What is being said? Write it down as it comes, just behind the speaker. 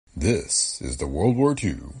This is the World War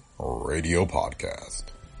II Radio Podcast.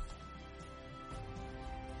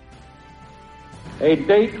 A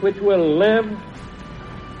date which will live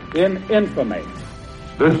in infamy.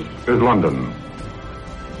 This is London.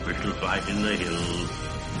 We shall fight in the hills.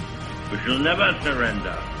 We shall never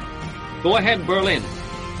surrender. Go ahead, Berlin.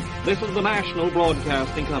 This is the National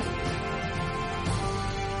Broadcasting Company.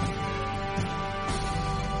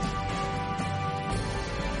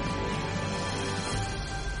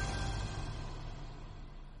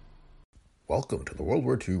 Welcome to the World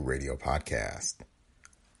War II Radio Podcast.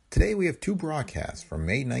 Today we have two broadcasts from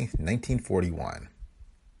May 9th, 1941.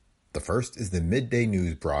 The first is the midday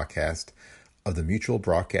news broadcast of the Mutual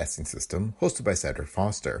Broadcasting System, hosted by Cedric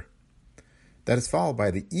Foster. That is followed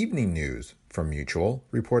by the evening news from Mutual,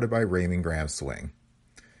 reported by Raymond Gram Swing.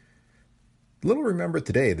 Little remembered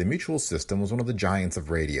today, the Mutual system was one of the giants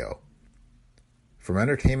of radio. From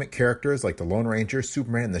entertainment characters like the Lone Ranger,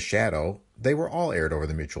 Superman, and the Shadow, they were all aired over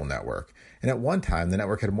the Mutual network, and at one time the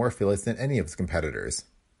network had more affiliates than any of its competitors.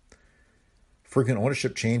 Frequent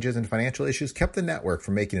ownership changes and financial issues kept the network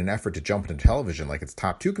from making an effort to jump into television like its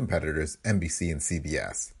top two competitors, NBC and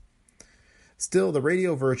CBS. Still, the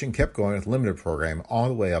radio version kept going with limited program all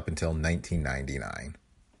the way up until 1999.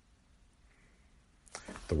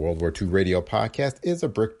 The World War II Radio Podcast is a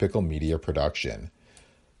Brick Pickle Media production.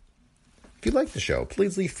 If you like the show,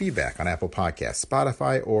 please leave feedback on Apple Podcasts,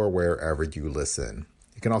 Spotify, or wherever you listen.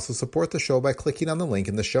 You can also support the show by clicking on the link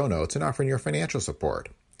in the show notes and offering your financial support.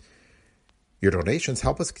 Your donations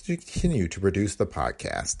help us continue to produce the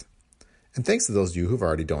podcast. And thanks to those of you who've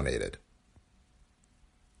already donated.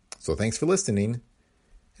 So thanks for listening,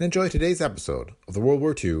 and enjoy today's episode of the World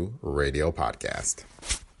War II Radio Podcast.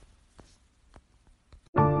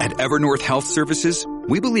 At Evernorth Health Services,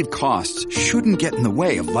 we believe costs shouldn't get in the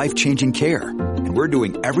way of life-changing care, and we're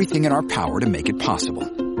doing everything in our power to make it possible.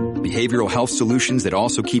 Behavioral health solutions that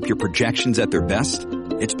also keep your projections at their best?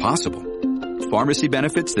 It's possible. Pharmacy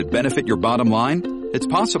benefits that benefit your bottom line? It's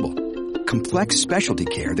possible. Complex specialty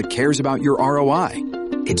care that cares about your ROI?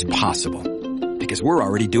 It's possible. Because we're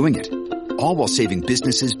already doing it. All while saving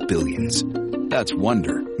businesses billions. That's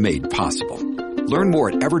Wonder made possible. Learn more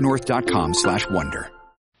at evernorth.com/wonder.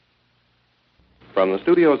 From the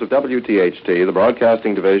studios of WTHT, the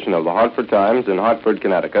broadcasting division of the Hartford Times in Hartford,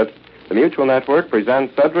 Connecticut, the Mutual Network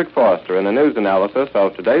presents Cedric Foster in a news analysis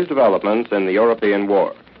of today's developments in the European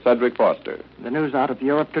war. Cedric Foster. The news out of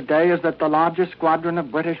Europe today is that the largest squadron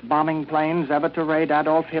of British bombing planes ever to raid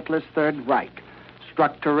Adolf Hitler's Third Reich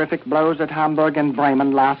struck terrific blows at Hamburg and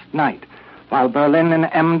Bremen last night, while Berlin and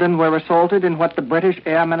Emden were assaulted in what the British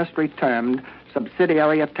Air Ministry termed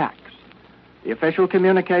subsidiary attacks. The official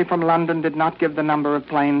communique from London did not give the number of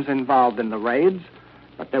planes involved in the raids,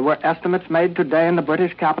 but there were estimates made today in the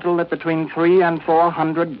British capital that between 300 and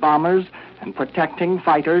 400 bombers and protecting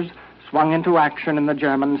fighters swung into action in the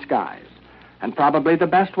German skies. And probably the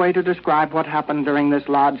best way to describe what happened during this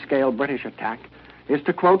large-scale British attack is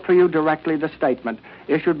to quote for you directly the statement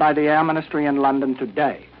issued by the Air Ministry in London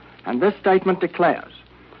today. And this statement declares,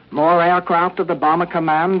 more aircraft of the Bomber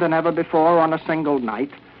Command than ever before on a single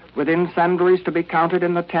night, with incendiaries to be counted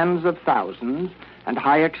in the tens of thousands and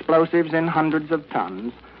high explosives in hundreds of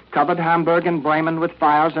tons, covered Hamburg and Bremen with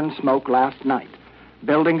fires and smoke last night.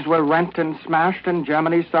 Buildings were rent and smashed, and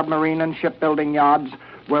Germany's submarine and shipbuilding yards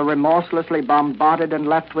were remorselessly bombarded and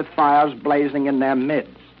left with fires blazing in their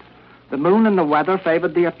midst. The moon and the weather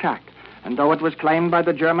favored the attack, and though it was claimed by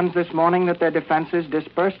the Germans this morning that their defenses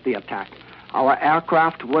dispersed the attack, our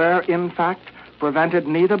aircraft were, in fact, prevented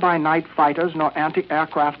neither by night fighters nor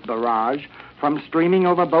anti-aircraft barrage from streaming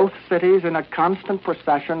over both cities in a constant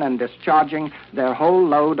procession and discharging their whole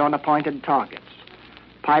load on appointed targets.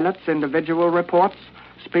 Pilots' individual reports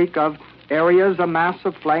speak of areas a mass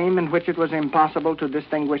of flame in which it was impossible to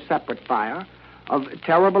distinguish separate fire, of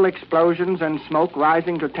terrible explosions and smoke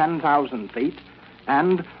rising to 10,000 feet,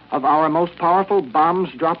 and of our most powerful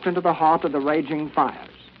bombs dropped into the heart of the raging fires.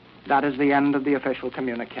 That is the end of the official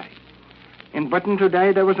communique. In Britain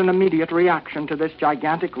today, there was an immediate reaction to this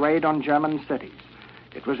gigantic raid on German cities.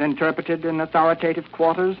 It was interpreted in authoritative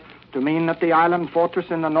quarters to mean that the island fortress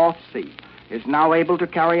in the North Sea is now able to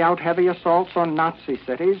carry out heavy assaults on Nazi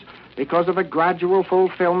cities because of a gradual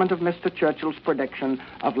fulfillment of Mr. Churchill's prediction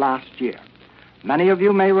of last year. Many of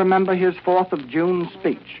you may remember his 4th of June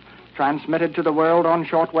speech, transmitted to the world on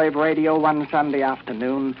shortwave radio one Sunday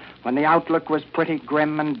afternoon, when the outlook was pretty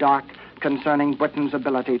grim and dark concerning Britain's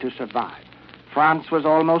ability to survive. France was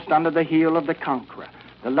almost under the heel of the conqueror.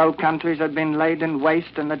 The Low Countries had been laid in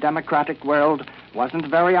waste, and the democratic world wasn't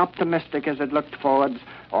very optimistic as it looked toward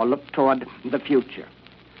the future.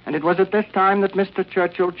 And it was at this time that Mr.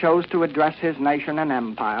 Churchill chose to address his nation and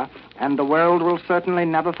empire, and the world will certainly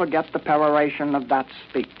never forget the peroration of that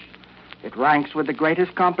speech. It ranks with the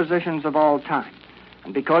greatest compositions of all time,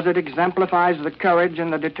 and because it exemplifies the courage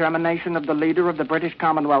and the determination of the leader of the British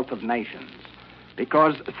Commonwealth of Nations,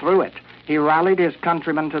 because through it he rallied his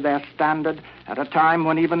countrymen to their standard at a time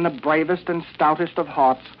when even the bravest and stoutest of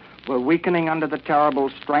hearts were weakening under the terrible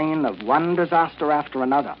strain of one disaster after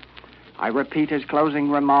another, I repeat his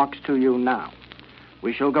closing remarks to you now.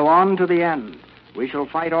 We shall go on to the end. We shall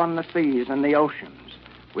fight on the seas and the oceans.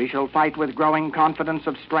 We shall fight with growing confidence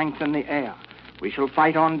of strength in the air. We shall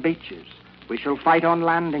fight on beaches. We shall fight on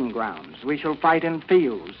landing grounds. We shall fight in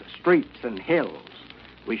fields, streets, and hills.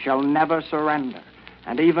 We shall never surrender.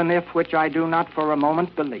 And even if, which I do not for a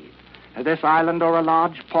moment believe, this island or a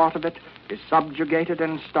large part of it is subjugated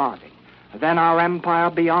and starving, then our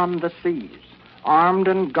empire beyond the seas, armed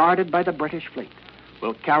and guarded by the British fleet,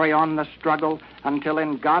 will carry on the struggle until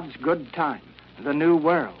in God's good time, the new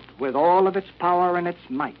world, with all of its power and its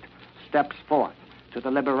might, steps forth to the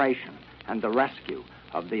liberation and the rescue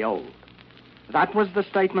of the old. That was the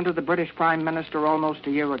statement of the British Prime Minister almost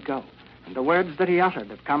a year ago, and the words that he uttered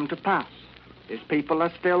have come to pass. His people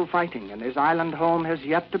are still fighting, and his island home has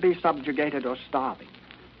yet to be subjugated or starving.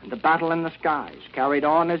 And the battle in the skies, carried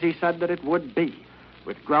on as he said that it would be,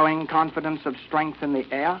 with growing confidence of strength in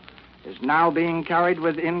the air, is now being carried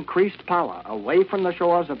with increased power away from the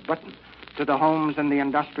shores of Britain to the homes and the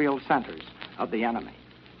industrial centers of the enemy.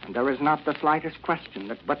 And there is not the slightest question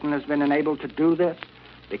that Britain has been enabled to do this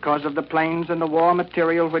because of the planes and the war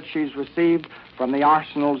material which she's received from the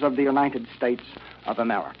arsenals of the United States of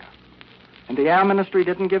America. And the Air Ministry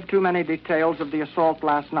didn't give too many details of the assault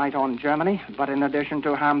last night on Germany, but in addition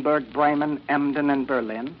to Hamburg, Bremen, Emden, and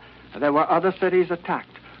Berlin, there were other cities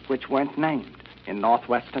attacked which weren't named in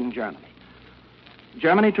northwestern Germany.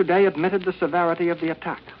 Germany today admitted the severity of the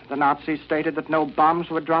attack. The Nazis stated that no bombs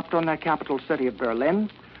were dropped on their capital city of Berlin,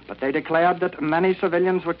 but they declared that many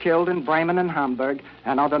civilians were killed in Bremen and Hamburg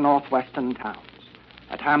and other northwestern towns.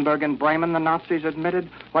 At Hamburg and Bremen, the Nazis admitted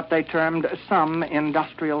what they termed some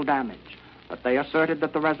industrial damage, but they asserted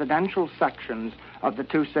that the residential sections of the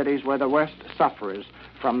two cities were the worst sufferers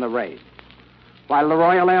from the raid. While the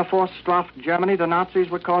Royal Air Force strafed Germany, the Nazis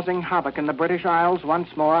were causing havoc in the British Isles once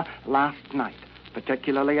more last night,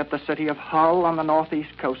 particularly at the city of Hull on the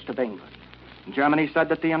northeast coast of England. Germany said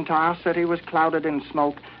that the entire city was clouded in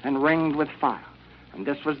smoke and ringed with fire, and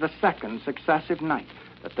this was the second successive night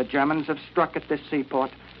that the Germans have struck at this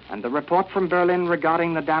seaport, and the report from Berlin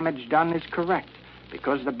regarding the damage done is correct,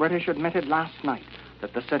 because the British admitted last night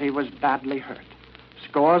that the city was badly hurt.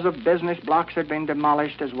 Scores of business blocks had been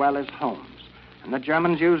demolished as well as homes, and the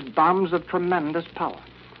Germans used bombs of tremendous power.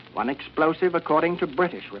 One explosive, according to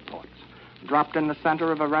British reports, dropped in the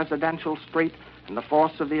center of a residential street, and the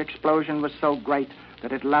force of the explosion was so great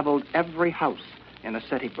that it leveled every house in a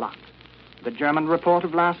city block. The German report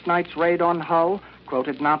of last night's raid on Hull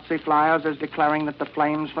quoted Nazi flyers as declaring that the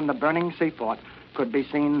flames from the burning seaport could be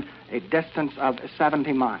seen a distance of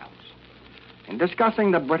 70 miles. In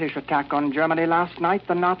discussing the British attack on Germany last night,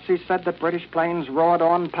 the Nazis said that British planes roared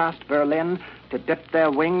on past Berlin to dip their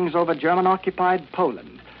wings over German-occupied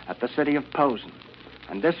Poland at the city of Posen.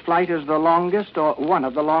 And this flight is the longest, or one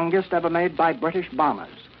of the longest, ever made by British bombers,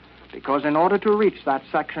 because in order to reach that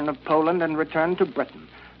section of Poland and return to Britain,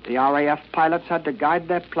 the RAF pilots had to guide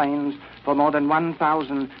their planes for more than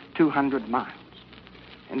 1,200 miles.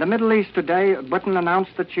 In the Middle East today, Britain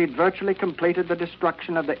announced that she'd virtually completed the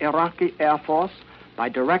destruction of the Iraqi Air Force by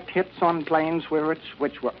direct hits on planes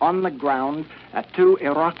which were on the ground at 2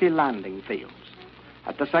 Iraqi landing fields.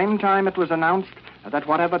 At the same time, it was announced that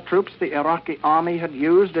whatever troops the Iraqi army had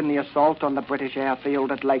used in the assault on the British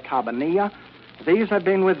airfield at Lake Habbaniyah, these had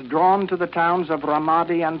been withdrawn to the towns of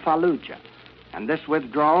Ramadi and Fallujah. And this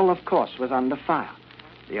withdrawal, of course, was under fire.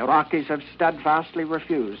 The Iraqis have steadfastly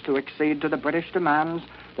refused to accede to the British demands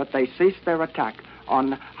that they cease their attack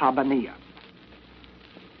on Habbaniyah.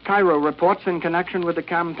 Cairo reports in connection with the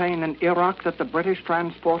campaign in Iraq that the British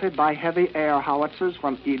transported by heavy air howitzers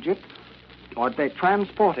from Egypt, or they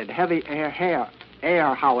transported heavy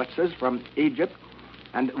air howitzers from Egypt,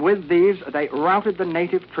 and with these they routed the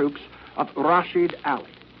native troops of Rashid Ali.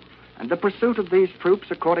 And the pursuit of these troops,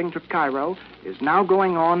 according to Cairo, is now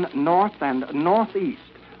going on north and northeast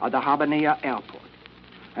of the Habbaniyah airport.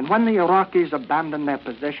 And when the Iraqis abandoned their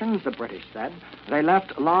positions, the British said, they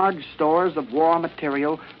left large stores of war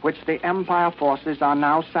material which the Empire forces are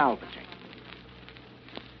now salvaging.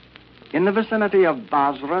 In the vicinity of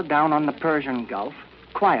Basra, down on the Persian Gulf,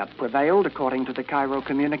 quiet prevailed, according to the Cairo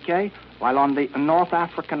communique, while on the North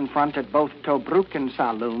African front at both Tobruk and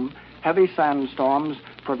Saloum, heavy sandstorms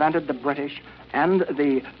prevented the British and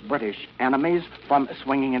the British enemies from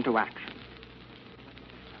swinging into action.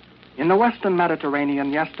 In the western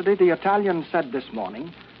Mediterranean yesterday, the Italians said this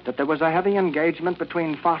morning that there was a heavy engagement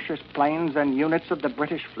between fascist planes and units of the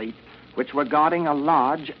British fleet which were guarding a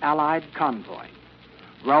large Allied convoy.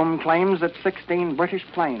 Rome claims that 16 British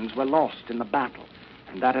planes were lost in the battle,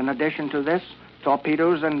 and that in addition to this,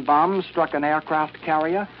 torpedoes and bombs struck an aircraft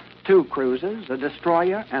carrier, 2 cruisers, a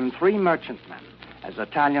destroyer, and 3 merchantmen as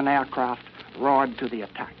Italian aircraft roared to the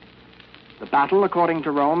attack. The battle, according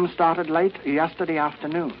to Rome, started late yesterday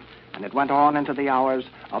afternoon, and it went on into the hours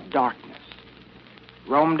of darkness.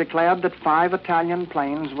 Rome declared that 5 Italian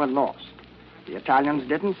planes were lost. The Italians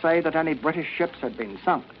didn't say that any British ships had been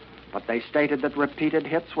sunk, but they stated that repeated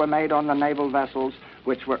hits were made on the naval vessels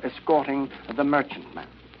which were escorting the merchantmen.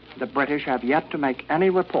 The British have yet to make any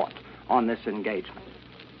report on this engagement.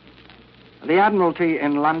 The Admiralty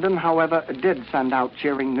in London, however, did send out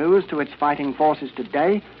cheering news to its fighting forces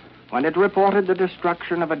today when it reported the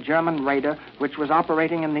destruction of a German raider which was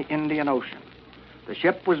operating in the Indian Ocean. The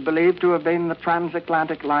ship was believed to have been the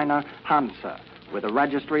transatlantic liner Hansa, with a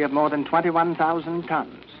registry of more than 21,000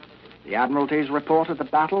 tons. The Admiralty's report of the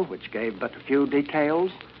battle, which gave but few details,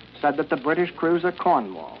 said that the British cruiser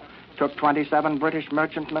Cornwall took 27 British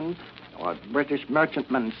merchantmen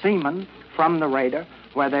seamen from the raider,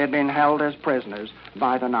 where they had been held as prisoners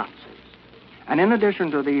by the Nazis. And in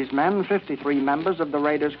addition to these men, 53 members of the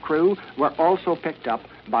raider's crew were also picked up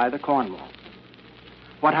by the Cornwall.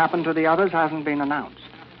 What happened to the others hasn't been announced,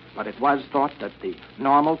 but it was thought that the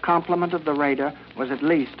normal complement of the raider was at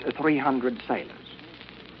least 300 sailors.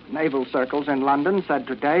 Naval circles in London said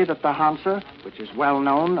today that the Hansa, which is well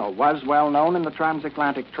known or was well known in the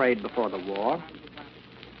transatlantic trade before the war,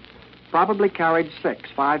 probably carried 6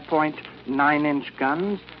 5.9-inch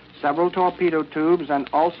guns, several torpedo tubes, and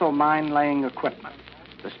also mine-laying equipment.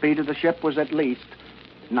 The speed of the ship was at least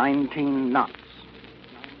 19 knots.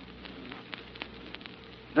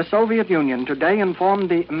 The Soviet Union today informed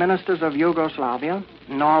the ministers of Yugoslavia,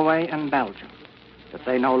 Norway, and Belgium that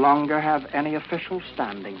they no longer have any official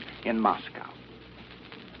standing in Moscow.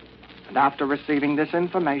 And after receiving this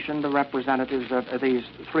information, the representatives of these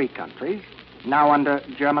 3 countries, now under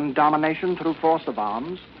German domination through force of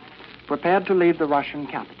arms, prepared to leave the Russian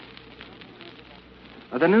capital.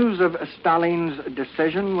 The news of Stalin's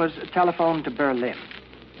decision was telephoned to Berlin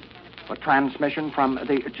for transmission from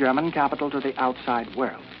the German capital to the outside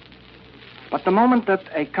world. But the moment that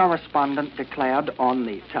a correspondent declared on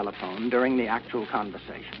the telephone during the actual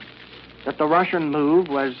conversation that the Russian move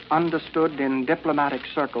was understood in diplomatic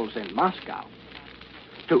circles in Moscow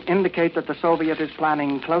to indicate that the Soviet is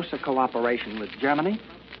planning closer cooperation with Germany,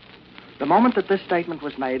 the moment that this statement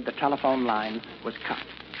was made, the telephone line was cut.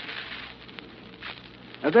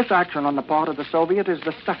 Now, this action on the part of the Soviet is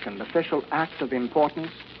the second official act of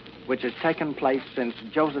importance which has taken place since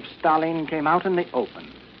Joseph Stalin came out in the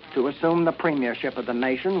open to assume the premiership of the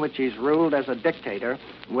nation, which he's ruled as a dictator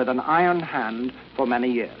with an iron hand for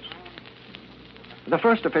many years. The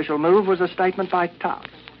first official move was a statement by TASS,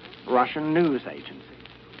 Russian news agency,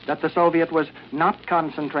 that the Soviet was not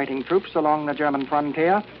concentrating troops along the German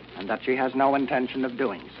frontier and that she has no intention of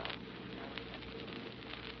doing so.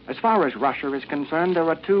 As far as Russia is concerned, there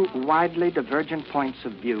are 2 widely divergent points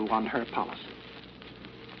of view on her policy.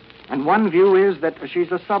 And one view is that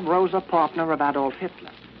she's a sub-rosa partner of Adolf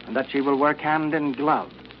Hitler, and that she will work hand in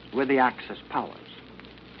glove with the Axis powers.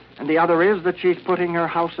 And the other is that she's putting her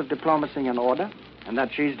house of diplomacy in order, and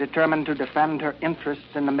that she's determined to defend her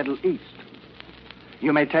interests in the Middle East.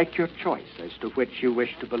 You may take your choice as to which you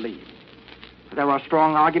wish to believe. There are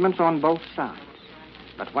strong arguments on both sides,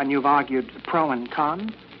 but when you've argued pro and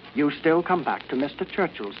con, you still come back to Mr.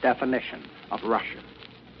 Churchill's definition of Russia.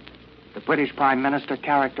 The British Prime Minister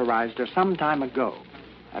characterized her some time ago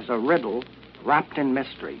as a riddle wrapped in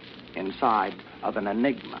mystery inside of an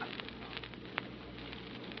enigma.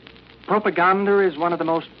 Propaganda is one of the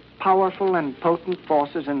most powerful and potent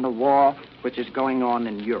forces in the war which is going on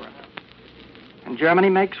in Europe. And Germany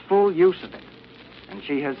makes full use of it. And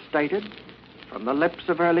she has stated, from the lips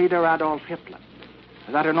of her leader Adolf Hitler,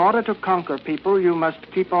 that in order to conquer people, you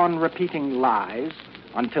must keep on repeating lies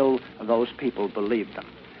until those people believe them.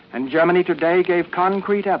 And Germany today gave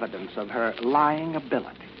concrete evidence of her lying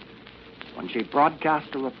ability when she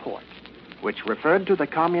broadcast a report which referred to the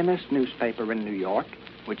communist newspaper in New York,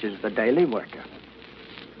 which is the Daily Worker,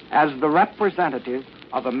 as the representative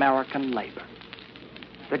of American labor.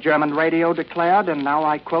 The German radio declared, and now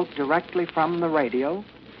I quote directly from the radio,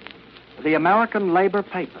 The American labor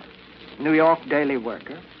paper, New York Daily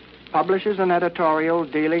Worker, publishes an editorial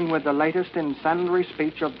dealing with the latest incendiary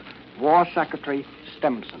speech of War Secretary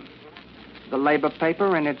Stimson. The labor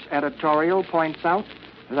paper, in its editorial, points out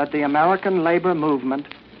that the American labor movement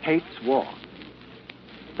hates war.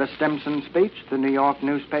 The Stimson speech, the New York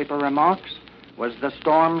newspaper remarks, was the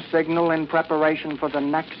storm signal in preparation for the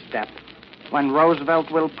next step, when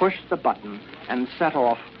Roosevelt will push the button and set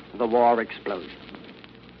off the war explosion.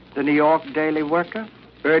 The New York Daily Worker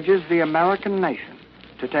urges the American nation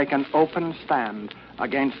to take an open stand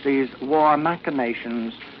against these war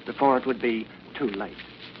machinations before it would be too late.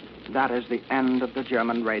 That is the end of the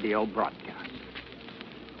German radio broadcast.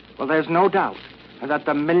 Well, there's no doubt that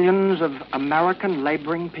the millions of American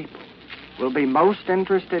laboring people will be most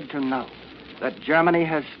interested to know that Germany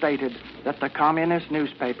has stated that the communist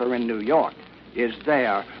newspaper in New York is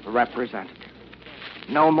their representative.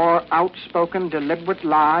 No more outspoken, deliberate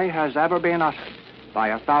lie has ever been uttered by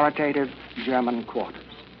authoritative German quarters.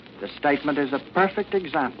 The statement is a perfect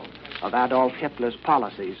example of Adolf Hitler's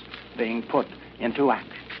policies being put into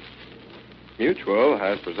action. Mutual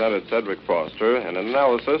has presented Cedric Foster in an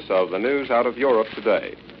analysis of the news out of Europe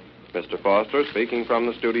today. Mr. Foster, speaking from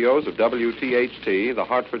the studios of WTHT, the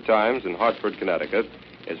Hartford Times in Hartford, Connecticut,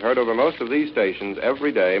 is heard over most of these stations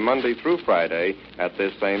every day, Monday through Friday, at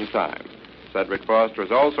this same time. Cedric Foster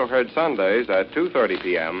is also heard Sundays at 2:30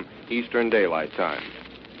 p.m. Eastern Daylight Time.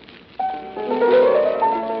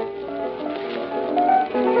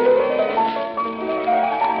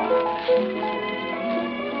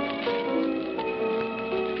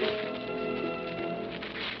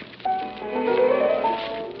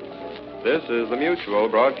 This is the Mutual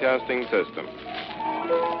Broadcasting System.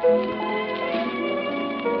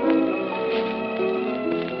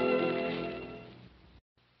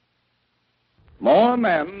 More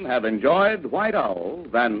men have enjoyed White Owl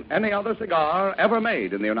than any other cigar ever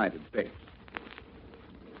made in the United States.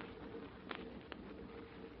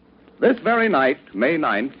 This very night, May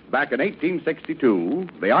 9th, back in 1862,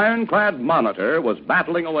 the ironclad Monitor was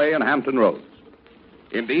battling away in Hampton Roads.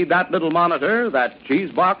 Indeed, that little Monitor, that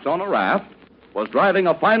cheese box on a raft, was driving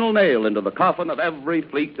a final nail into the coffin of every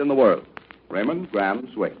fleet in the world. Raymond Gram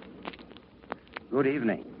Swing. Good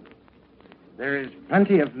evening. There is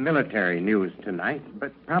plenty of military news tonight,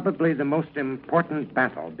 but probably the most important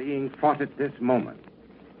battle being fought at this moment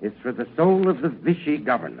is for the soul of the Vichy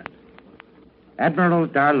government. Admiral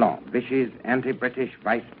Darlan, Vichy's anti-British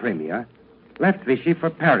vice premier, left Vichy for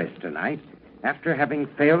Paris tonight after having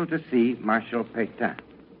failed to see Marshal Pétain.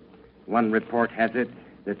 One report has it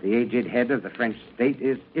that the aged head of the French state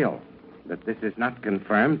is ill, but this is not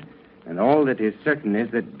confirmed, and all that is certain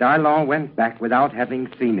is that Darlan went back without having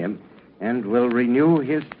seen him and will renew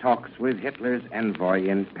his talks with Hitler's envoy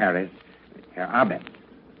in Paris, Herr Abetz.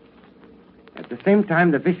 At the same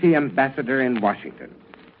time, the Vichy ambassador in Washington,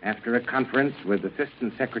 after a conference with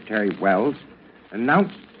Assistant Secretary Wells,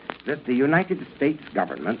 announced that the United States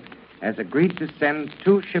government has agreed to send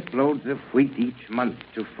 2 shiploads of wheat each month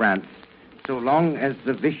to France so long as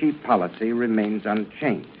the Vichy policy remains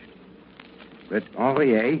unchanged. But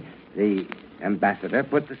Henriet, the ambassador,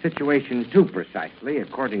 put the situation too precisely,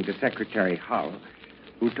 according to Secretary Hull,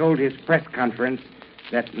 who told his press conference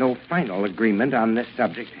that no final agreement on this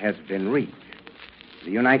subject has been reached.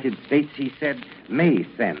 The United States, he said, may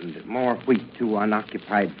send more wheat to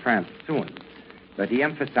unoccupied France soon, but he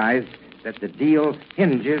emphasized that the deal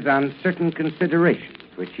hinges on certain considerations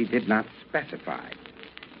which he did not specify,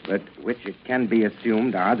 but which it can be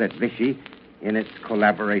assumed are that Vichy, in its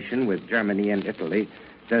collaboration with Germany and Italy,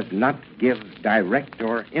 does not give direct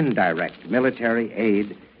or indirect military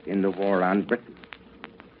aid in the war on Britain.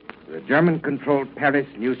 The German-controlled Paris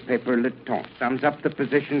newspaper Le Temps sums up the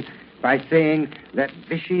position by saying that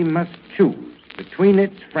Vichy must choose between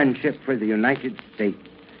its friendship for the United States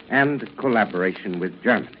and collaboration with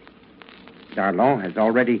Germany. Darlan has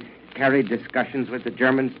already carried discussions with the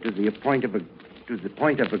Germans to the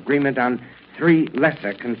point of agreement on 3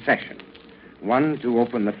 lesser concessions. 1, to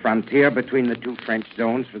open the frontier between the 2 French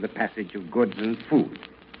zones for the passage of goods and food.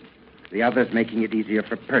 The others making it easier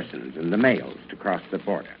for persons and the mails to cross the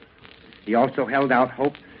border. He also held out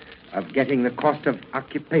hope of getting the cost of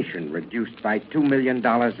occupation reduced by $2 million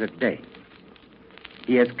a day.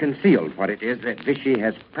 He has concealed what it is that Vichy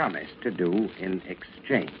has promised to do in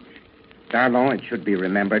exchange. Darlan, it should be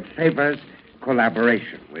remembered, favors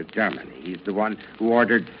collaboration with Germany. He's the one who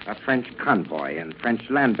ordered a French convoy and French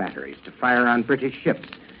land batteries to fire on British ships,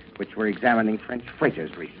 which were examining French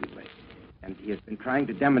freighters recently. And he has been trying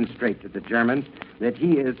to demonstrate to the Germans that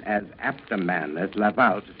he is as apt a man as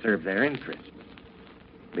Laval to serve their interests.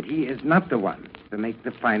 But he is not the one to make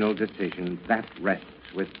the final decision. That rests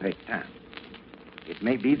with Pétain. It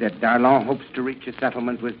may be that Darlan hopes to reach a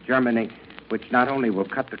settlement with Germany, which not only will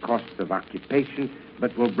cut the costs of occupation,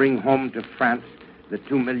 but will bring home to France the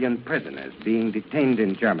 2 million prisoners being detained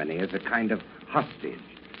in Germany as a kind of hostage,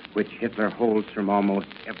 which Hitler holds from almost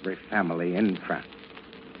every family in France.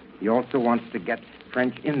 He also wants to get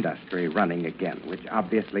French industry running again, which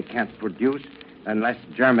obviously can't produce unless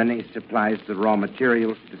Germany supplies the raw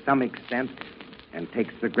materials to some extent and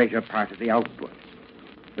takes the greater part of the output.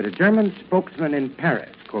 But a German spokesman in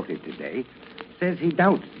Paris, quoted today, says he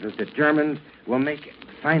doubts that the Germans will make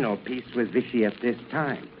final peace with Vichy at this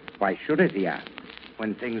time. Why should it, he asks,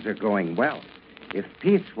 when things are going well? If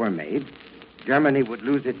peace were made, Germany would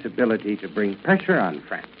lose its ability to bring pressure on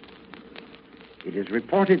France. It is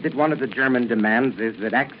reported that one of the German demands is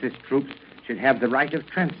that Axis troops should have the right of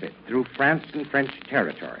transit through France and French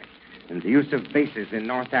territory, and the use of bases in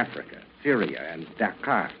North Africa, Syria, and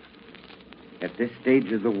Dakar. At this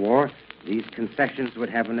stage of the war, these concessions would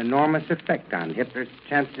have an enormous effect on Hitler's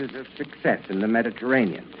chances of success in the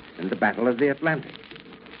Mediterranean and the Battle of the Atlantic.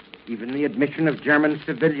 Even the admission of German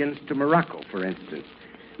civilians to Morocco, for instance,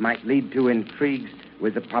 might lead to intrigues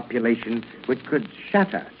with the population which could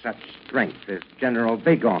shatter such strength as General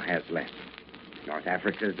Weygand has left. North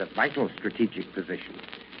Africa is a vital strategic position,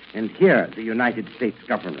 and here the United States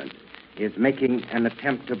government is making an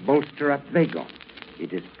attempt to bolster up Weygand.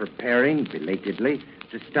 It is preparing, belatedly,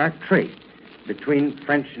 to start trade between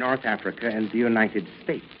French North Africa and the United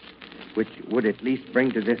States, which would at least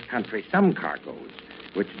bring to this country some cargoes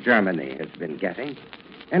which Germany has been getting,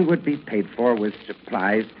 and would be paid for with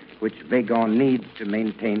supplies which Weygand needs to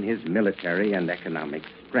maintain his military and economic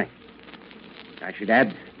strength. I should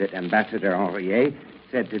add that Ambassador Henriet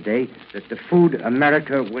said today that the food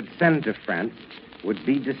America would send to France would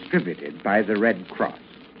be distributed by the Red Cross,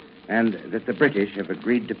 and that the British have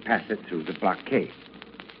agreed to pass it through the blockade.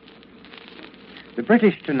 The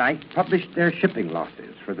British tonight published their shipping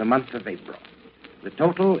losses for the month of April. The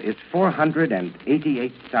total is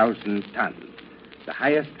 488,000 tons, the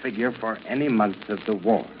highest figure for any month of the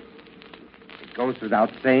war. It goes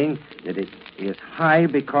without saying that it is high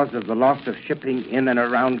because of the loss of shipping in and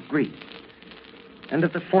around Greece, and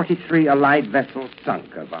of the 43 Allied vessels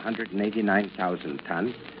sunk of 189,000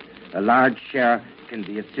 tons, a large share can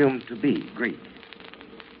be assumed to be Greek.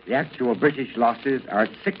 The actual British losses are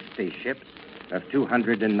 60 ships of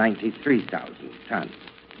 293,000 tons.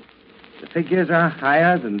 The figures are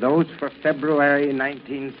higher than those for February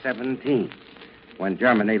 1917, when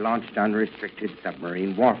Germany launched unrestricted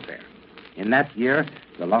submarine warfare. In that year,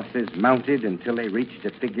 the losses mounted until they reached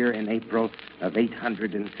a figure in April of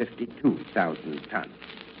 852,000 tons.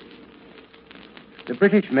 The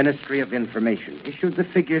British Ministry of Information issued the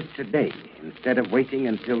figures today instead of waiting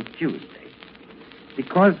until Tuesday,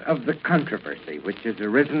 because of the controversy which has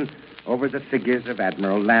arisen over the figures of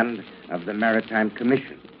Admiral Land of the Maritime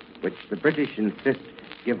Commission, which the British insist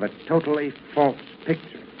give a totally false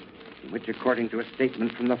picture, which, according to a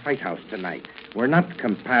statement from the White House tonight, were not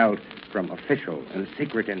compiled from official and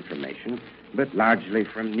secret information, but largely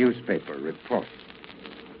from newspaper reports.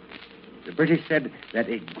 The British said that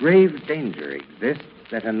a grave danger exists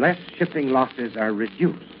that unless shipping losses are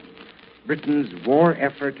reduced, Britain's war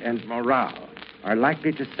effort and morale are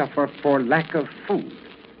likely to suffer for lack of food.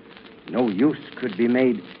 No use could be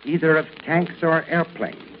made either of tanks or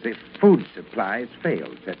airplanes if food supplies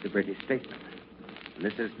fail, said the British statement.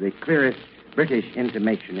 This is the clearest British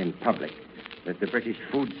intimation in public that the British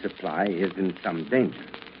food supply is in some danger.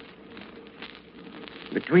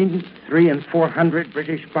 Between 300 and 400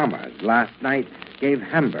 British bombers last night gave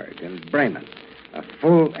Hamburg and Bremen a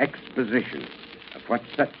full exposition of what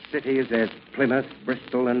such cities as Plymouth,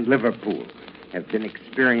 Bristol, and Liverpool have been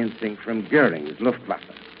experiencing from Goering's Luftwaffe.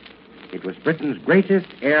 It was Britain's greatest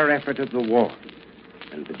air effort of the war,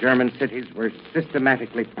 and the German cities were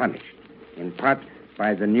systematically punished, in part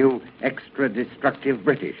by the new extra-destructive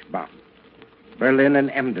British bomb. Berlin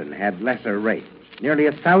and Emden had lesser raids. Nearly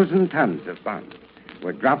 1,000 tons of bombs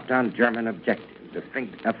were dropped on German objectives,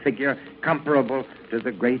 a figure comparable to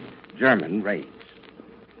the great German raids.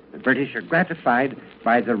 The British are gratified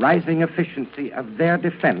by the rising efficiency of their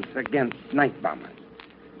defense against night bombers.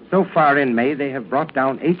 So far in May, they have brought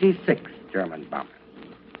down 86 German bombers.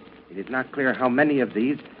 It is not clear how many of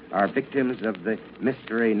these are victims of the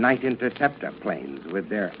mystery night interceptor planes with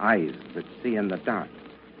their eyes that see in the dark,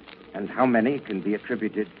 and how many can be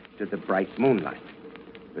attributed to the bright moonlight.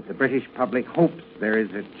 But the British public hopes there is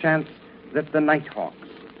a chance that the Nighthawks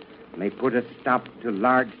may put a stop to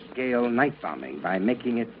large-scale night bombing by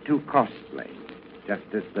making it too costly just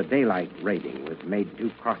as the daylight raiding was made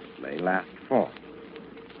too costly last fall.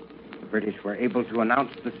 The British were able to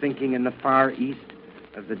announce the sinking in the Far East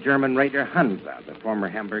of the German raider Hansa, the former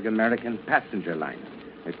Hamburg-American passenger liner,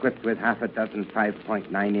 equipped with half a dozen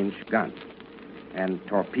 5.9-inch guns and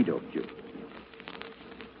torpedo tubes.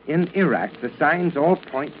 In Iraq, the signs all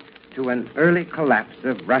point to an early collapse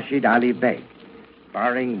of Rashid Ali Bey,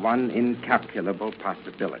 barring one incalculable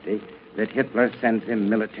possibility that Hitler sends him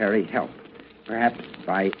military help, perhaps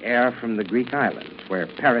by air from the Greek islands, where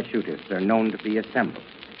parachutists are known to be assembled.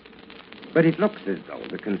 But it looks as though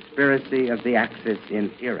the conspiracy of the Axis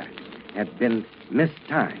in Iraq had been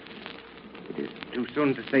mistimed. It is too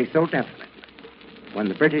soon to say so definitely. When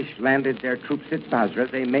the British landed their troops at Basra,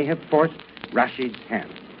 they may have forced Rashid's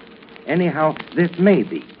hand. Anyhow, this may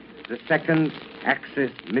be the second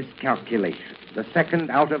Axis miscalculation, the second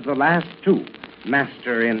out of the last two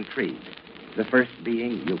master intrigues, the first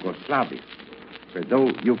being Yugoslavia. For though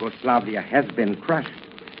Yugoslavia has been crushed,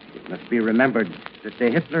 it must be remembered that the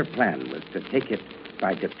Hitler plan was to take it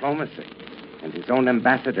by diplomacy, and his own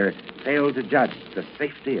ambassador failed to judge the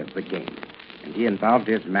safety of the game, and he involved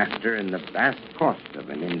his master in the vast cost of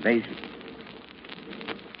an invasion.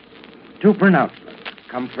 Two pronouncements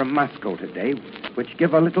come from Moscow today, which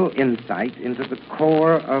give a little insight into the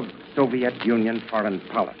core of Soviet Union foreign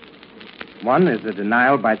policy. One is a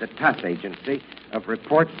denial by the TASS agency of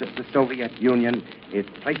reports that the Soviet Union is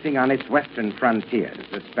placing on its western frontiers,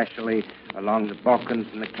 especially along the Balkans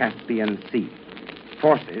and the Caspian Sea,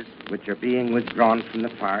 forces which are being withdrawn from the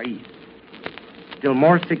Far East. Still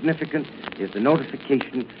more significant is the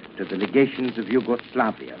notification to the legations of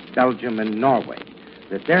Yugoslavia, Belgium, and Norway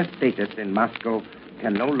that their status in Moscow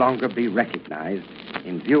can no longer be recognized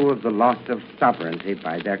in view of the loss of sovereignty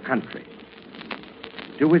by their countries.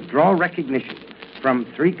 To withdraw recognition from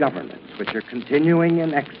three governments which are continuing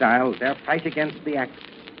in exile their fight against the Axis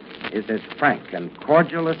is as frank and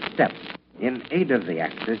cordial a step in aid of the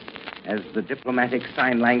Axis as the diplomatic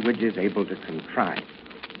sign language is able to contrive.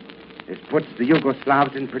 This puts the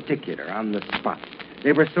Yugoslavs in particular on the spot.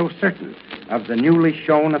 They were so certain of the newly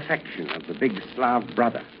shown affection of the big Slav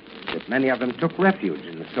brother that many of them took refuge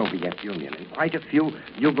in the Soviet Union, and quite a few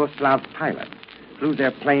Yugoslav pilots flew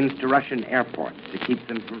their planes to Russian airports to keep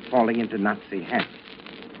them from falling into Nazi hands.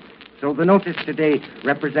 So the notice today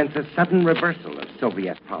represents a sudden reversal of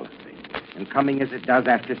Soviet policy, and coming as it does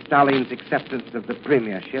after Stalin's acceptance of the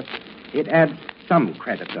premiership, it adds some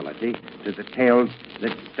credibility to the tales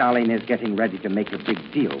that Stalin is getting ready to make a big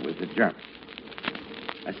deal with the Germans.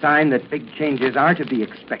 A sign that big changes are to be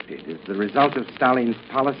expected as the result of Stalin's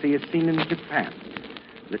policy is seen in Japan.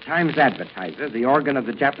 The Times Advertiser, the organ of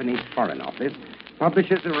the Japanese Foreign Office,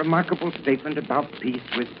 publishes a remarkable statement about peace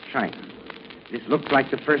with China. This looks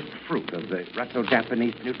like the first fruit of the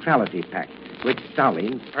Russo-Japanese Neutrality Pact, which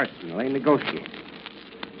Stalin personally negotiated.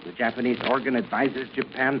 The Japanese organ advises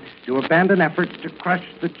Japan to abandon efforts to crush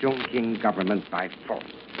the Chongqing government by force.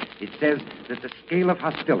 It says that the scale of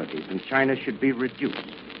hostilities in China should be reduced.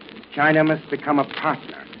 China must become a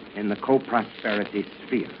partner in the co-prosperity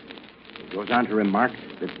sphere. It goes on to remark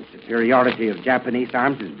that the superiority of Japanese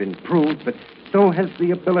arms has been proved, but so has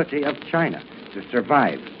the ability of China to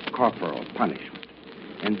survive corporal punishment.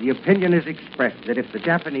 And the opinion is expressed that if the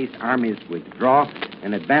Japanese armies withdraw,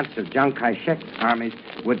 an advance of Chiang Kai-shek's armies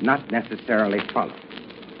would not necessarily follow.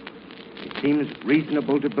 It seems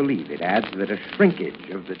reasonable to believe, it adds, that a shrinkage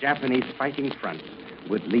of the Japanese fighting fronts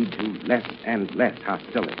would lead to less and less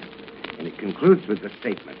hostility. And it concludes with the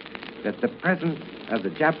statement that the presence of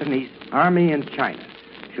the Japanese army in China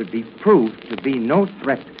should be proved to be no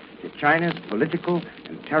threat to China's political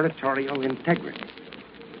and territorial integrity.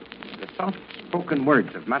 The soft-spoken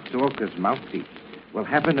words of Matsuoka's mouthpiece will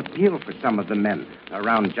have an appeal for some of the men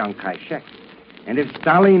around Chiang Kai-shek. And if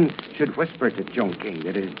Stalin should whisper to Chongqing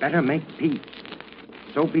that it is better make peace,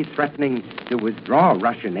 so be threatening to withdraw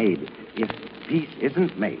Russian aid if peace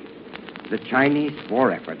isn't made, the Chinese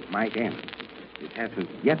war effort might end. It hasn't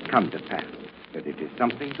yet come to pass, but it is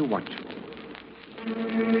something to watch for.